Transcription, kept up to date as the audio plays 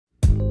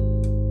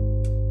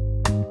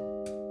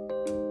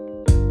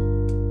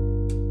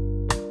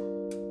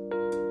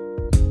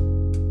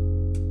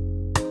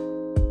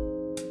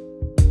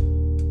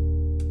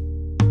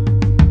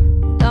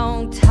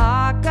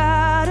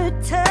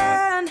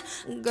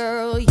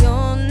girl,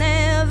 you'll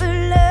never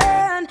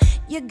learn.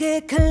 You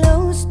get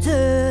close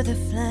to the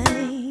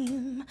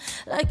flame,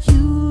 like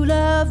you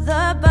love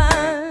the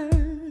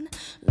burn.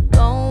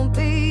 Don't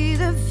be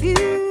the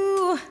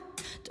few,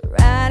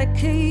 try to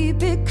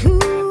keep it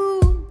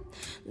cool.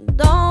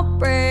 Don't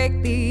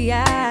break the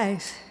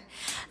ice,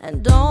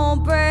 and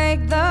don't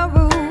break the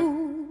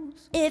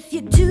rules. If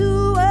you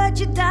do what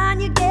you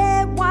done, you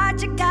get what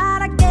you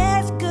got. I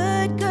guess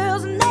good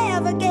girls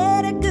never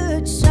get a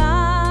good shot.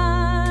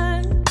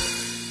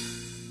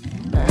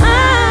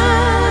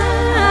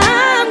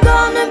 I'm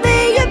gonna be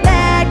your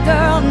bad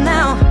girl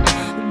now.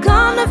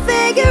 Gonna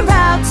figure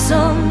out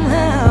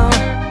somehow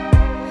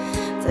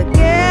to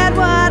get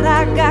what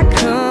I got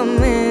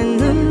coming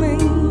to me.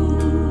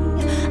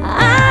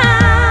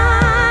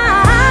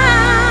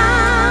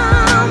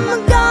 I'm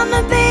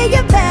gonna be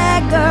your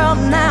bad girl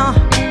now.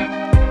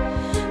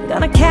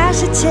 Gonna cash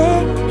a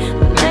check,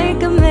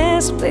 make a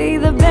mess, be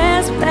the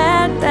best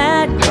bad,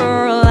 bad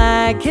girl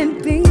I can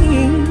be.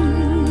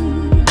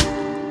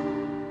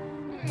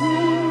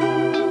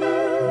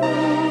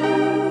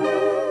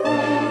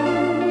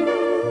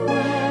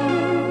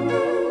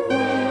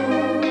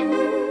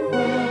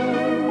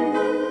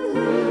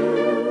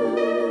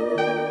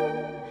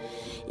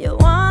 You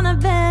wanna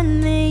bend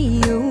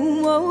me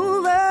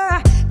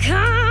over,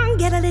 come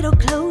get a little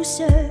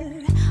closer.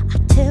 I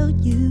tell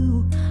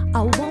you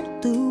I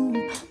won't do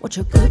what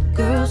your good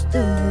girls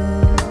do.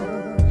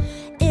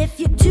 If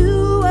you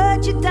do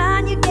what you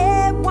done, you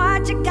get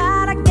what you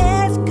got. I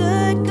guess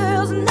good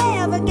girls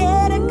never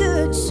get a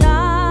good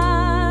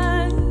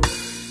shot.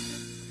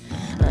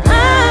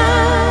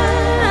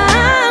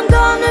 I'm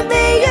gonna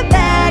be your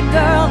bad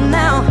girl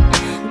now.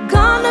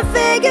 Gonna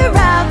figure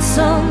out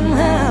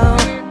somehow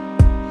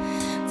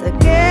to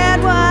get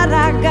what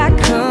I got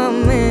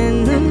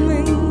coming to me.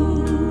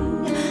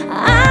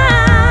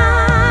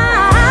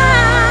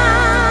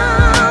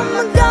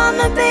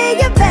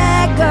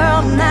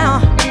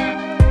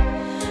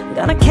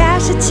 Gonna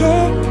cash a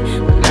check,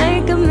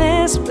 make a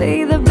mess,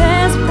 be the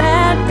best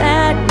bad,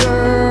 bad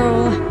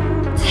girl.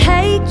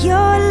 Take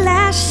your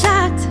last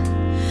shot,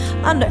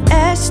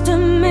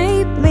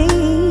 underestimate me.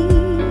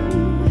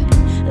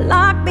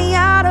 Lock me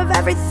out of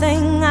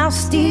everything, I'll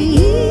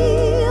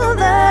steal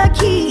the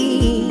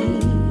key.